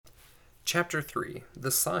Chapter 3: The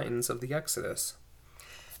Signs of the Exodus.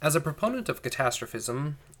 As a proponent of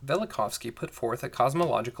catastrophism, Velikovsky put forth a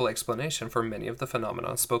cosmological explanation for many of the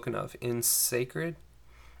phenomena spoken of in sacred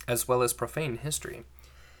as well as profane history.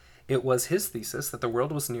 It was his thesis that the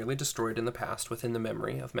world was nearly destroyed in the past within the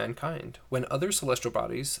memory of mankind, when other celestial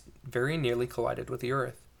bodies very nearly collided with the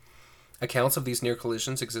Earth. Accounts of these near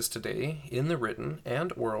collisions exist today in the written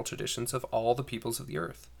and oral traditions of all the peoples of the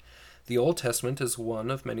earth. The Old Testament is one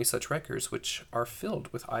of many such records which are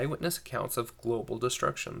filled with eyewitness accounts of global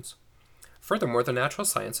destructions. Furthermore, the natural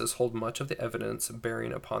sciences hold much of the evidence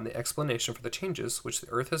bearing upon the explanation for the changes which the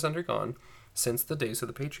earth has undergone since the days of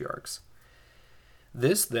the patriarchs.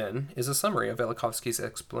 This, then, is a summary of Velikovsky's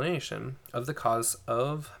explanation of the cause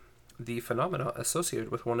of the phenomena associated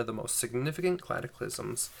with one of the most significant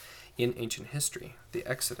cataclysms in ancient history, the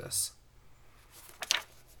Exodus.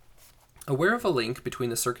 Aware of a link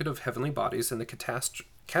between the circuit of heavenly bodies and the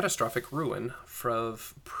catastrophic ruin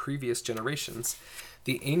of previous generations,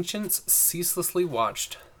 the ancients ceaselessly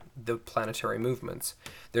watched the planetary movements.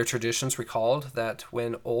 Their traditions recalled that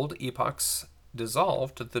when old epochs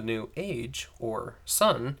dissolved, the new age, or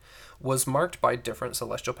sun, was marked by different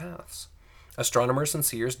celestial paths. Astronomers and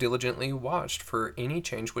seers diligently watched for any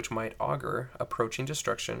change which might augur approaching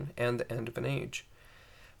destruction and the end of an age.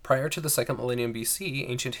 Prior to the second millennium BC,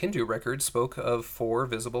 ancient Hindu records spoke of 4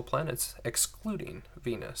 visible planets, excluding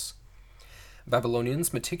Venus.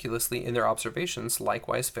 Babylonians, meticulously in their observations,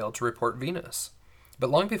 likewise failed to report Venus. But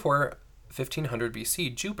long before 1500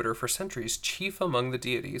 BC, Jupiter, for centuries chief among the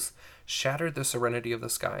deities, shattered the serenity of the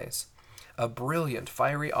skies. A brilliant,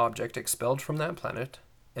 fiery object expelled from that planet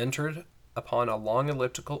entered upon a long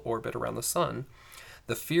elliptical orbit around the sun.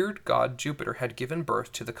 The feared god Jupiter had given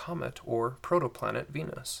birth to the comet, or protoplanet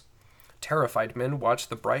Venus. Terrified men watched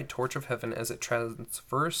the bright torch of heaven as it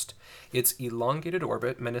traversed its elongated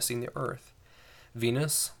orbit, menacing the earth.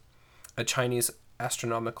 Venus, a Chinese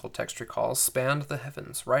astronomical text recalls, spanned the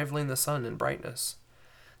heavens, rivaling the sun in brightness.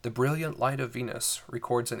 The brilliant light of Venus,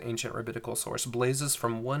 records an ancient rabbinical source, blazes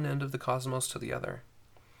from one end of the cosmos to the other.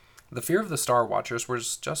 The fear of the star watchers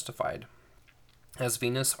was justified. As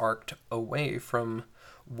Venus arced away from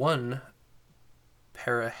one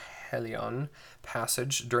perihelion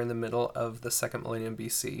passage during the middle of the second millennium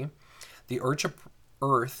BC, the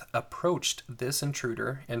Earth approached this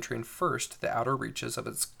intruder, entering first the outer reaches of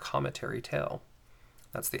its cometary tail.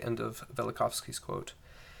 That's the end of Velikovsky's quote.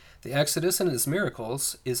 The Exodus and its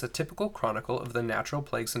miracles is a typical chronicle of the natural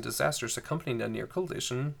plagues and disasters accompanying a near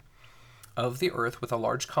collision of the Earth with a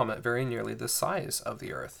large comet very nearly the size of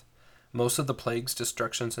the Earth. Most of the plagues,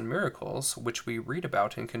 destructions, and miracles which we read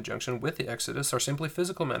about in conjunction with the Exodus are simply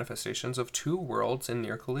physical manifestations of 2 worlds in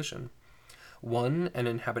near collision. One an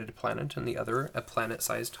inhabited planet and the other a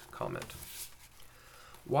planet-sized comet.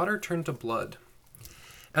 Water turned to blood.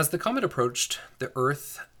 As the comet approached the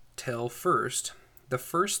Earth tail first, the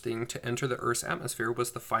first thing to enter the Earth's atmosphere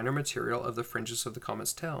was the finer material of the fringes of the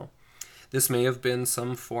comet's tail. This may have been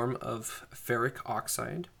some form of ferric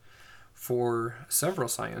oxide. For several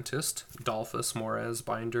scientists, Dollfuss, Moraz,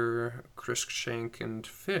 Binder, Cruikshank, and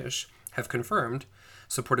Fish, have confirmed,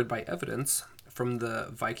 supported by evidence from the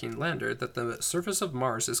Viking lander, that the surface of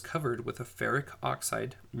Mars is covered with a ferric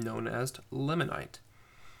oxide known as limonite.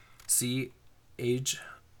 See Age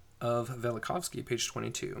of Velikovsky, page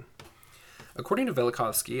 22. According to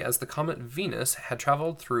Velikovsky, as the comet Venus had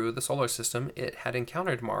traveled through the solar system, it had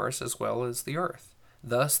encountered Mars as well as the Earth.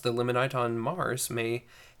 Thus, the limonite on Mars may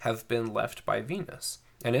have been left by Venus.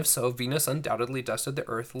 And if so, Venus undoubtedly dusted the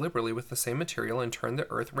Earth liberally with the same material and turned the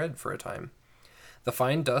Earth red for a time. The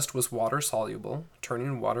fine dust was water-soluble,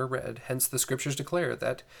 turning water red. Hence, the scriptures declare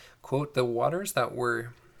that, quote, the waters that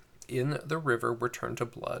were in the river were turned to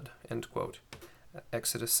blood, end quote.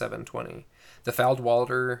 Exodus 7:20. The fouled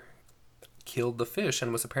water killed the fish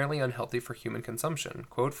and was apparently unhealthy for human consumption,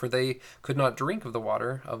 quote, for they could not drink of the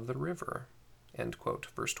water of the river, end quote,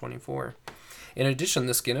 verse 24. In addition,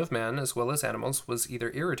 the skin of man, as well as animals, was either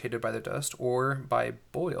irritated by the dust or by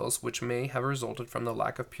boils, which may have resulted from the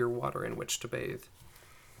lack of pure water in which to bathe.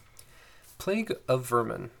 Plague of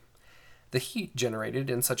vermin. The heat generated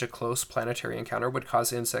in such a close planetary encounter would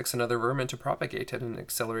cause insects and other vermin to propagate at an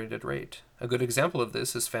accelerated rate. A good example of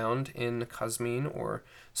this is found in Kazmin or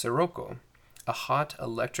Sirocco, a hot,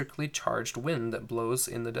 electrically charged wind that blows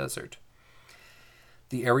in the desert.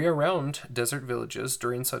 The area around desert villages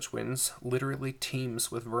during such winds literally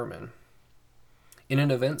teems with vermin. In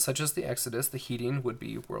an event such as the Exodus, the heating would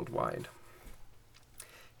be worldwide.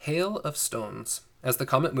 Hail of stones. As the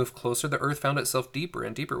comet moved closer, the Earth found itself deeper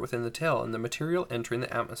and deeper within the tail, and the material entering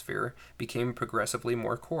the atmosphere became progressively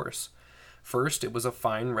more coarse. First, it was a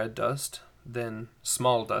fine red dust, then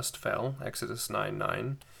small dust fell, Exodus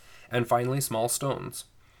 9:9, and finally small stones.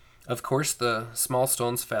 Of course, the small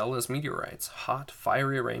stones fell as meteorites, hot,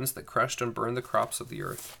 fiery rains that crushed and burned the crops of the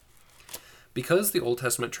earth. Because the Old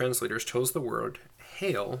Testament translators chose the word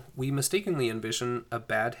hail, we mistakenly envision a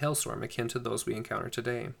bad hailstorm akin to those we encounter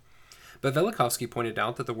today. But Velikovsky pointed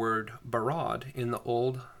out that the word barad in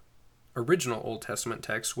the original Old Testament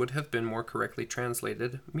text would have been more correctly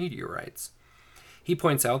translated meteorites. He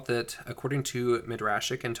points out that, according to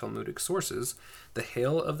Midrashic and Talmudic sources, the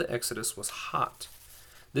hail of the Exodus was hot.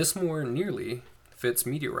 This more nearly fits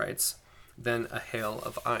meteorites than a hail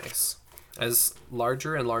of ice. As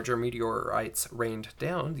larger and larger meteorites rained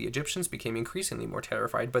down, the Egyptians became increasingly more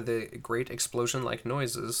terrified by the great explosion-like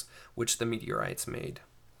noises which the meteorites made.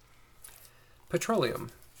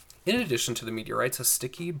 Petroleum. In addition to the meteorites, a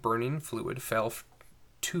sticky, burning fluid fell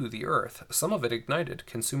to the earth. Some of it ignited,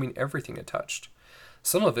 consuming everything it touched.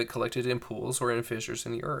 Some of it collected in pools or in fissures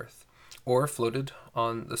in the earth, or floated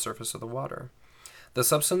on the surface of the water. The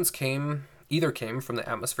substance either came from the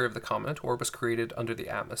atmosphere of the comet or was created under the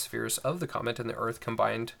atmospheres of the comet and the earth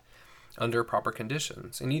combined under proper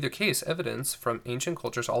conditions. In either case, evidence from ancient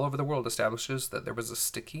cultures all over the world establishes that there was a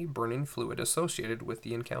sticky, burning fluid associated with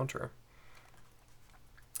the encounter,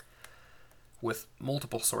 with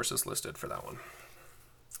multiple sources listed for that one.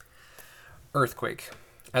 Earthquake.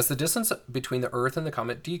 As the distance between the Earth and the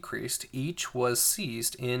comet decreased, each was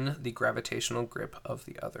seized in the gravitational grip of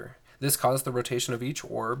the other. This caused the rotation of each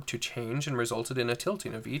orb to change and resulted in a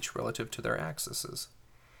tilting of each relative to their axes.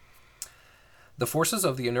 The forces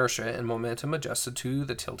of the inertia and momentum adjusted to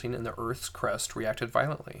the tilting in the Earth's crust reacted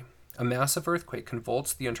violently. A massive earthquake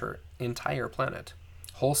convulsed the entire planet.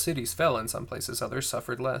 Whole cities fell in some places, others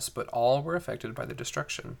suffered less, but all were affected by the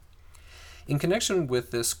destruction. In connection with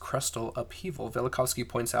this crustal upheaval, Velikovsky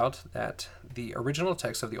points out that the original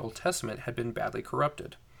text of the Old Testament had been badly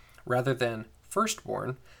corrupted. Rather than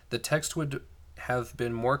firstborn, the text would have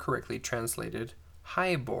been more correctly translated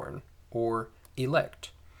highborn, or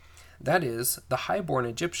elect. That is, the highborn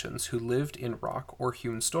Egyptians who lived in rock or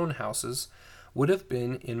hewn stone houses would have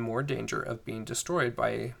been in more danger of being destroyed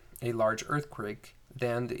by a large earthquake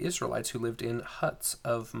than the Israelites who lived in huts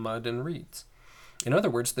of mud and reeds. In other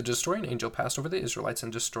words, the destroying angel passed over the Israelites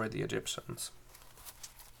and destroyed the Egyptians.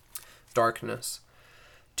 Darkness.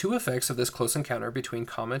 Two effects of this close encounter between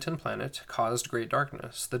comet and planet caused great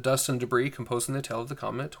darkness. The dust and debris composing the tail of the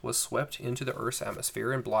comet was swept into the Earth's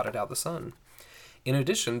atmosphere and blotted out the sun. In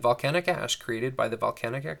addition, volcanic ash created by the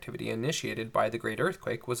volcanic activity initiated by the great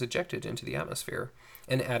earthquake was ejected into the atmosphere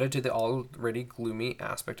and added to the already gloomy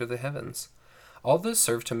aspect of the heavens. All this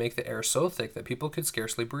served to make the air so thick that people could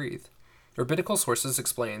scarcely breathe. Rabbinical sources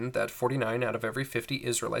explain that 49 out of every 50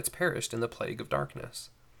 Israelites perished in the plague of darkness.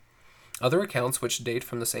 Other accounts, which date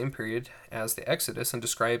from the same period as the Exodus and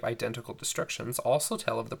describe identical destructions, also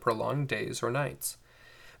tell of the prolonged days or nights.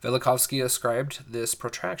 Velikovsky ascribed this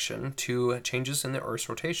protraction to changes in the Earth's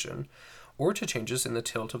rotation, or to changes in the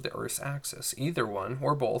tilt of the Earth's axis. Either one,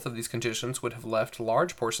 or both, of these conditions would have left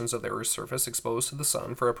large portions of the Earth's surface exposed to the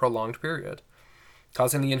sun for a prolonged period,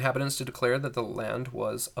 causing the inhabitants to declare that the land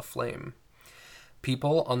was aflame.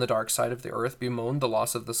 People on the dark side of the earth bemoaned the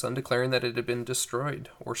loss of the sun, declaring that it had been destroyed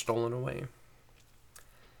or stolen away.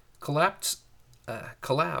 Collapsed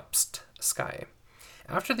sky.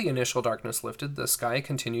 After the initial darkness lifted, the sky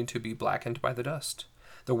continued to be blackened by the dust.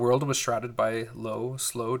 The world was shrouded by low,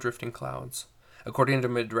 slow drifting clouds. According to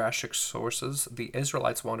Midrashic sources, the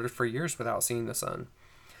Israelites wandered for years without seeing the sun.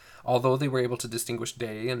 Although they were able to distinguish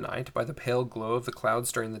day and night by the pale glow of the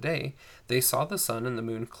clouds during the day, they saw the sun and the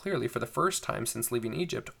moon clearly for the first time since leaving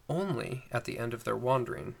Egypt only at the end of their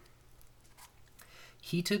wandering.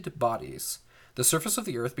 Heated bodies. The surface of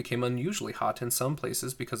the earth became unusually hot in some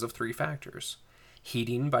places because of three factors.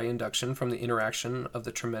 Heating by induction from the interaction of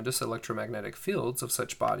the tremendous electromagnetic fields of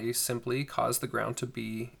such bodies simply caused the ground to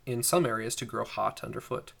be, in some areas, to grow hot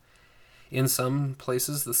underfoot. In some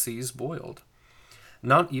places, the seas boiled.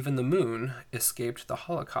 Not even the moon escaped the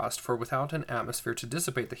Holocaust, for without an atmosphere to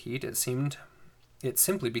dissipate the heat, it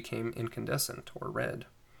simply became incandescent, or red.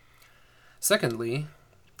 Secondly,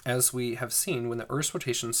 as we have seen, when the Earth's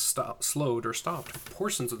rotation slowed or stopped,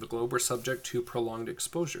 portions of the globe were subject to prolonged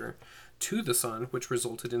exposure to the sun, which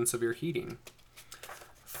resulted in severe heating.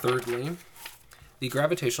 Thirdly, the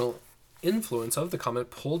gravitational influence of the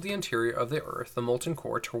comet pulled the interior of the Earth, the molten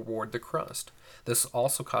core, toward the crust. This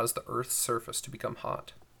also caused the Earth's surface to become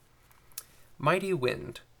hot. Mighty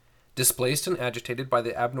wind. Displaced and agitated by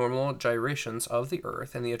the abnormal gyrations of the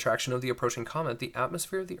Earth and the attraction of the approaching comet, the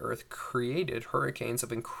atmosphere of the Earth created hurricanes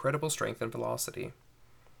of incredible strength and velocity.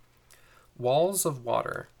 Walls of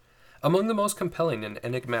water. Among the most compelling and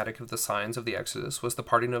enigmatic of the signs of the Exodus was the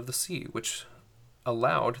parting of the sea, which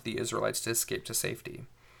allowed the Israelites to escape to safety.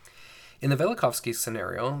 In the Velikovsky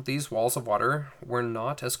scenario, these walls of water were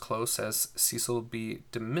not as close as Cecil B.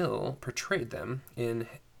 DeMille portrayed them in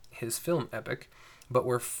his film epic, but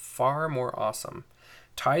were far more awesome.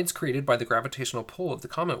 Tides created by the gravitational pull of the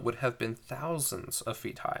comet would have been thousands of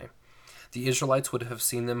feet high. The Israelites would have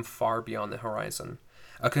seen them far beyond the horizon.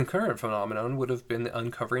 A concurrent phenomenon would have been the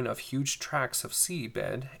uncovering of huge tracts of sea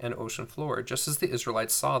bed and ocean floor. Just as the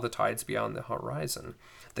Israelites saw the tides beyond the horizon,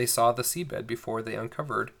 they saw the seabed before them,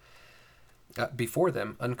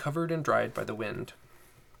 uncovered and dried by the wind.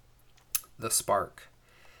 The spark.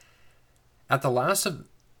 As the last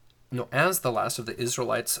of the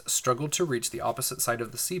Israelites struggled to reach the opposite side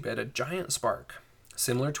of the seabed, a giant spark,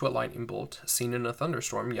 similar to a lightning bolt seen in a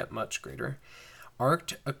thunderstorm, yet much greater,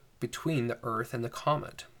 arced between the earth and the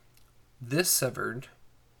comet. This served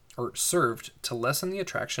to lessen the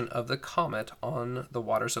attraction of the comet on the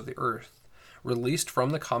waters of the earth. Released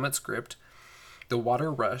from the comet's grip, the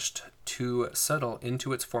water rushed to settle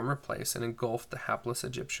into its former place and engulfed the hapless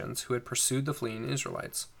Egyptians who had pursued the fleeing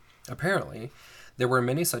Israelites. Apparently, there were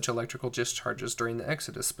many such electrical discharges during the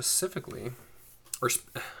Exodus,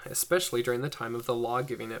 especially during the time of the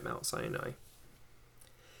law-giving at Mount Sinai.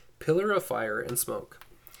 Pillar of fire and smoke.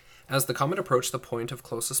 As the comet approached the point of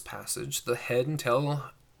closest passage, the head and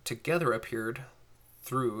tail together appeared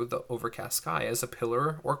through the overcast sky as a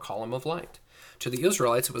pillar or column of light. To the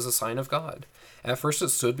Israelites, it was a sign of God. At first, it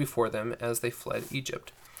stood before them as they fled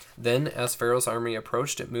Egypt. Then, as Pharaoh's army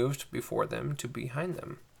approached, it moved before them to behind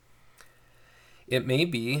them. It may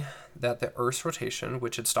be that the Earth's rotation,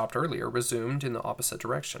 which had stopped earlier, resumed in the opposite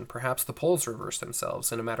direction. Perhaps the poles reversed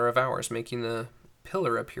themselves in a matter of hours, making the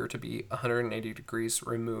pillar appear to be 180 degrees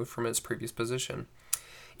removed from its previous position.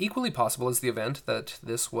 Equally possible is the event that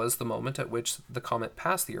this was the moment at which the comet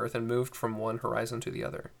passed the Earth and moved from one horizon to the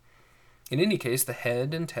other. In any case, the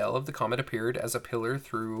head and tail of the comet appeared as a pillar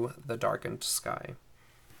through the darkened sky.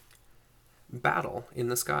 Battle in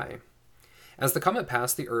the sky. As the comet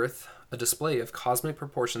passed the Earth, a display of cosmic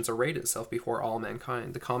proportions arrayed itself before all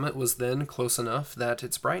mankind. The comet was then close enough that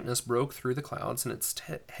its brightness broke through the clouds, and its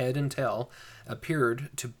head and tail appeared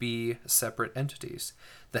to be separate entities.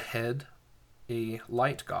 The head, a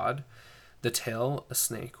light god, the tail, a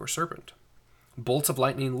snake or serpent. Bolts of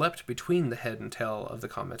lightning leapt between the head and tail of the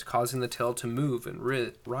comet, causing the tail to move and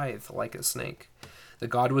writhe like a snake. The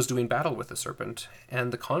god was doing battle with the serpent,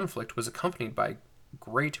 and the conflict was accompanied by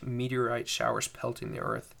great meteorite showers pelting the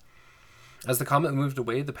earth. As the comet moved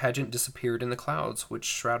away, the pageant disappeared in the clouds which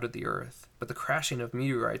shrouded the earth. But the crashing of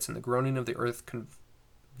meteorites and the groaning of the earth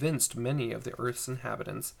convinced many of the earth's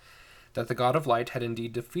inhabitants that the god of light had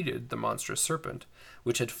indeed defeated the monstrous serpent,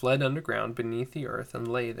 which had fled underground beneath the earth and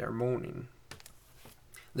lay there moaning.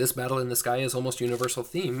 This battle in the sky is almost a universal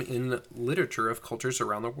theme in literature of cultures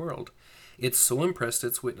around the world. It so impressed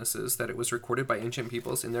its witnesses that it was recorded by ancient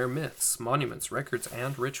peoples in their myths, monuments, records,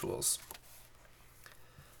 and rituals.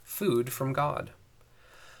 Food from God.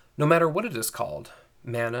 No matter what it is called,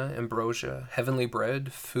 manna, ambrosia, heavenly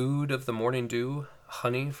bread, food of the morning dew,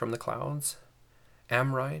 honey from the clouds,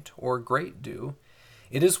 amrite, or great dew,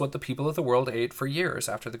 it is what the people of the world ate for years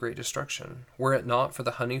after the Great Destruction. Were it not for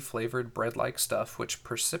the honey-flavored bread-like stuff which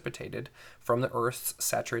precipitated from the earth's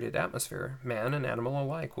saturated atmosphere, man and animal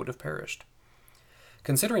alike would have perished.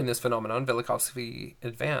 Considering this phenomenon, Velikovsky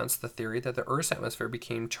advanced the theory that the Earth's atmosphere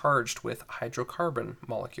became charged with hydrocarbon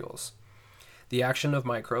molecules. The action of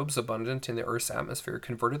microbes abundant in the Earth's atmosphere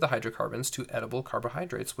converted the hydrocarbons to edible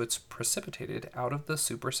carbohydrates, which precipitated out of the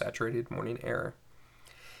supersaturated morning air.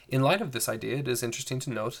 In light of this idea, it is interesting to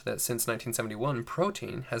note that since 1971,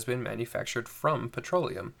 protein has been manufactured from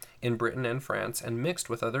petroleum in Britain and France and mixed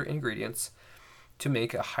with other ingredients to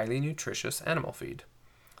make a highly nutritious animal feed.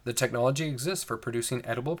 The technology exists for producing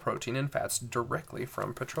edible protein and fats directly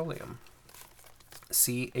from petroleum.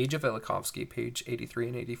 See Age of Velikovsky, page 83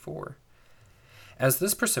 and 84. As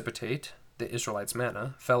this precipitate, the Israelites'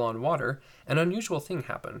 manna, fell on water, an unusual thing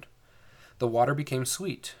happened. The water became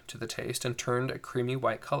sweet to the taste and turned a creamy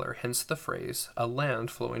white color, hence the phrase, a land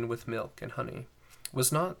flowing with milk and honey,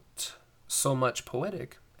 was not so much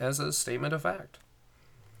poetic as a statement of fact.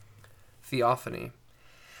 Theophany.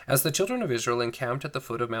 As the children of Israel encamped at the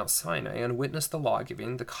foot of Mount Sinai and witnessed the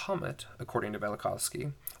law-giving, the comet, according to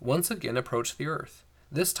Velikovsky, once again approached the earth.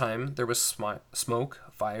 This time there was smoke,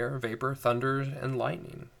 fire, vapor, thunder, and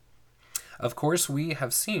lightning. Of course, we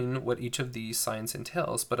have seen what each of these signs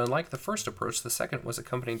entails, but unlike the first approach, the second was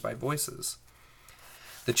accompanied by voices.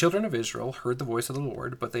 The children of Israel heard the voice of the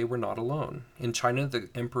Lord, but they were not alone. In China, the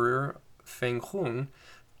Emperor Feng Hun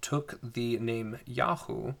took the name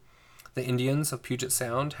Yahoo. The Indians of Puget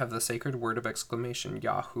Sound have the sacred word of exclamation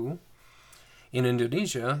Yahoo. In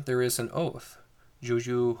Indonesia, there is an oath,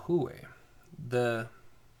 Jujuhue. The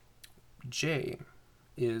J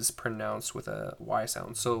is pronounced with a Y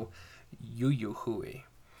sound, so Yuyuhui.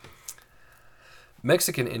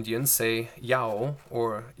 Mexican Indians say Yao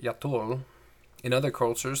or Yatol. In other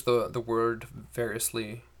cultures, the word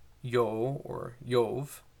variously Yo or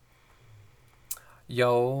Yov,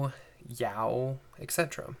 Yo, Yao,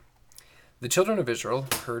 etc. The children of Israel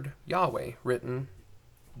heard Yahweh, written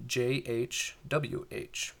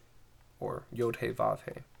JHWH, or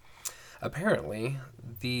Yod-He-Vav-He. Apparently,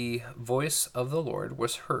 the voice of the Lord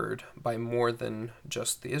was heard by more than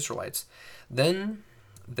just the Israelites. Then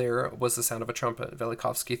there was the sound of a trumpet.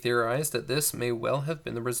 Velikovsky theorized that this may well have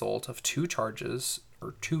been the result of two charged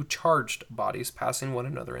bodies passing one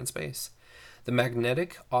another in space, the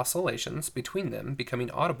magnetic oscillations between them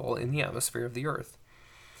becoming audible in the atmosphere of the Earth.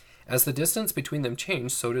 As the distance between them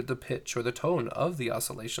changed, so did the pitch or the tone of the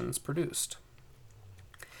oscillations produced.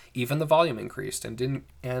 Even the volume increased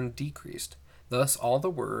and decreased. Thus, all the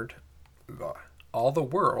world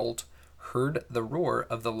heard the roar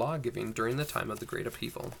of the law-giving during the time of the great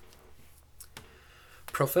upheaval.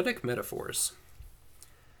 Prophetic metaphors.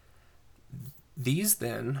 These,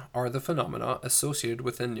 then, are the phenomena associated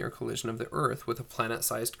with the near collision of the Earth with a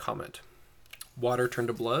planet-sized comet. Water turned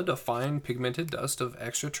to blood, a fine pigmented dust of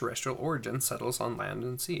extraterrestrial origin settles on land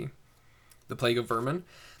and sea. The plague of vermin.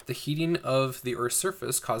 The heating of the Earth's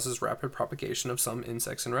surface causes rapid propagation of some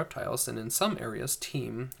insects and reptiles, and in some areas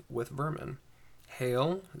teem with vermin.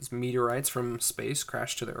 Hail, as meteorites from space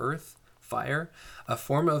crash to the Earth. Fire, a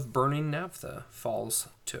form of burning naphtha, falls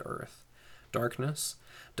to Earth. Darkness,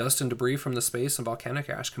 dust and debris from the space and volcanic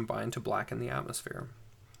ash combine to blacken the atmosphere.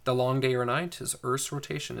 The long day or night, as Earth's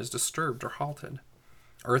rotation is disturbed or halted.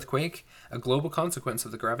 Earthquake, a global consequence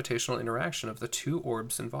of the gravitational interaction of the two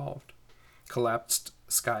orbs involved. Collapsed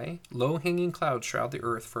sky, low-hanging clouds shroud the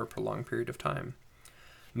Earth for a prolonged period of time.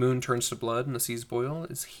 Moon turns to blood and the seas boil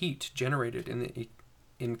as heat generated in the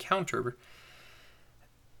encounter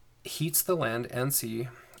heats the land and sea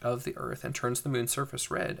of the Earth and turns the moon's surface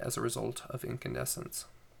red as a result of incandescence.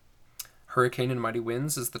 Hurricane and mighty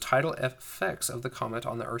winds is the tidal effects of the comet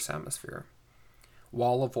on the Earth's atmosphere.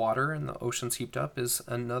 Wall of water and the oceans heaped up is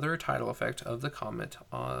another tidal effect of the comet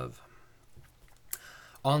on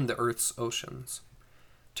the Earth's oceans.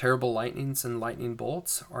 Terrible lightnings and lightning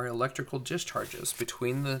bolts are electrical discharges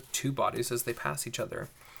between the two bodies as they pass each other,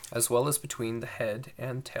 as well as between the head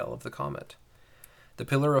and tail of the comet. The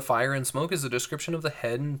pillar of fire and smoke is a description of the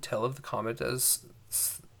head and tail of the comet as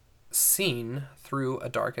seen through a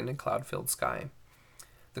darkened and cloud-filled sky.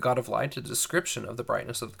 The god of light, a description of the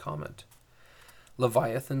brightness of the comet.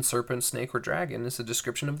 Leviathan, serpent, snake, or dragon is a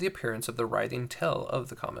description of the appearance of the writhing tail of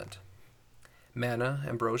the comet. Manna,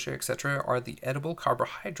 ambrosia, etc. are the edible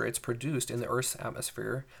carbohydrates produced in the Earth's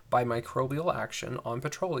atmosphere by microbial action on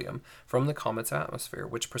petroleum from the comet's atmosphere,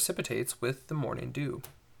 which precipitates with the morning dew.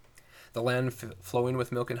 The land flowing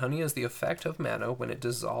with milk and honey is the effect of manna when it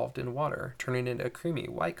dissolved in water, turning it a creamy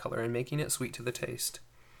white color and making it sweet to the taste.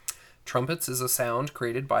 Trumpets is a sound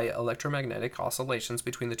created by electromagnetic oscillations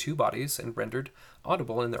between the two bodies and rendered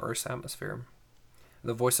audible in the Earth's atmosphere.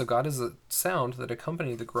 The voice of God is a sound that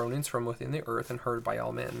accompanied the groanings from within the earth and heard by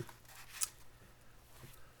all men.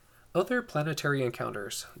 Other planetary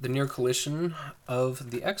encounters. The near collision of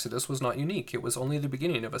the Exodus was not unique. It was only the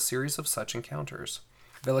beginning of a series of such encounters.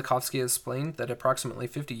 Velikovsky explained that approximately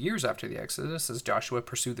 50 years after the Exodus, as Joshua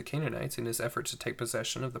pursued the Canaanites in his effort to take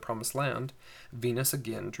possession of the Promised Land, Venus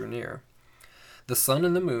again drew near. The sun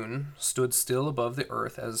and the moon stood still above the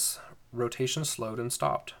earth as rotation slowed and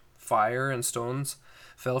stopped. Fire and stones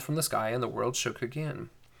fell from the sky and the world shook again.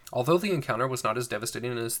 Although the encounter was not as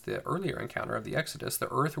devastating as the earlier encounter of the Exodus, the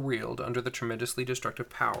earth reeled under the tremendously destructive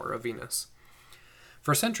power of Venus.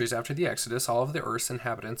 For centuries after the Exodus, all of the earth's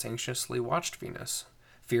inhabitants anxiously watched Venus,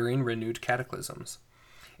 fearing renewed cataclysms.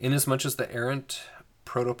 Inasmuch as the errant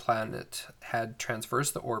protoplanet had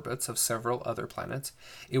traversed the orbits of several other planets,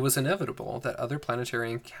 it was inevitable that other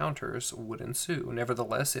planetary encounters would ensue.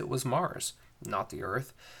 Nevertheless, it was Mars, not the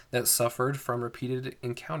Earth, that suffered from repeated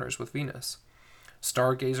encounters with Venus.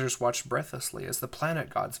 Stargazers watched breathlessly as the planet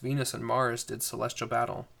gods Venus and Mars did celestial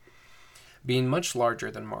battle. Being much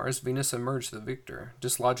larger than Mars, Venus emerged the victor,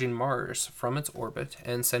 dislodging Mars from its orbit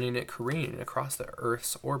and sending it careening across the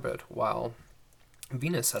Earth's orbit, while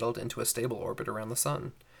Venus settled into a stable orbit around the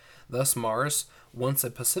Sun. Thus Mars, once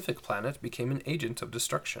a Pacific planet, became an agent of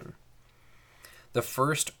destruction. The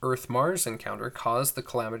first Earth-Mars encounter caused the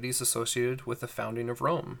calamities associated with the founding of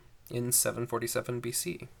Rome. in 747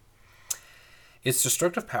 BC. Its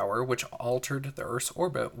destructive power, which altered the Earth's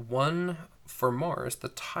orbit, won for Mars the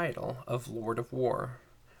title of Lord of War.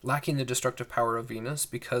 Lacking the destructive power of Venus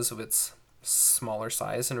because of its smaller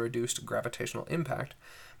size and reduced gravitational impact,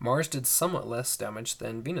 Mars did somewhat less damage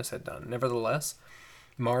than Venus had done. Nevertheless,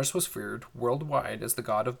 Mars was feared worldwide as the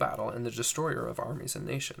god of battle and the destroyer of armies and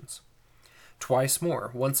nations. Twice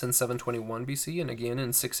more, once in 721 BC and again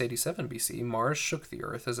in 687 BC, Mars shook the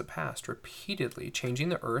Earth as it passed, repeatedly changing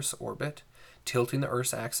the Earth's orbit, tilting the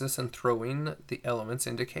Earth's axis, and throwing the elements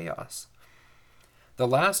into chaos. The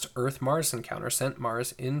last Earth-Mars encounter sent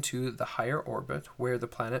Mars into the higher orbit where the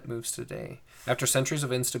planet moves today. After centuries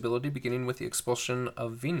of instability, beginning with the expulsion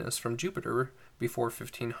of Venus from Jupiter before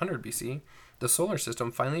 1500 BC, the solar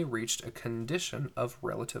system finally reached a condition of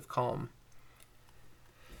relative calm.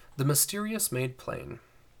 The mysterious made plain.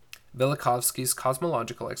 Velikovsky's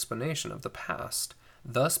cosmological explanation of the past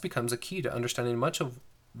thus becomes a key to understanding much of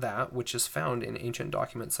that which is found in ancient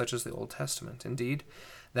documents such as the Old Testament. Indeed,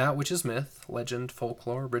 that which is myth, legend,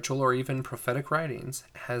 folklore, ritual, or even prophetic writings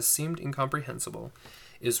has seemed incomprehensible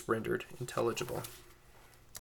is rendered intelligible.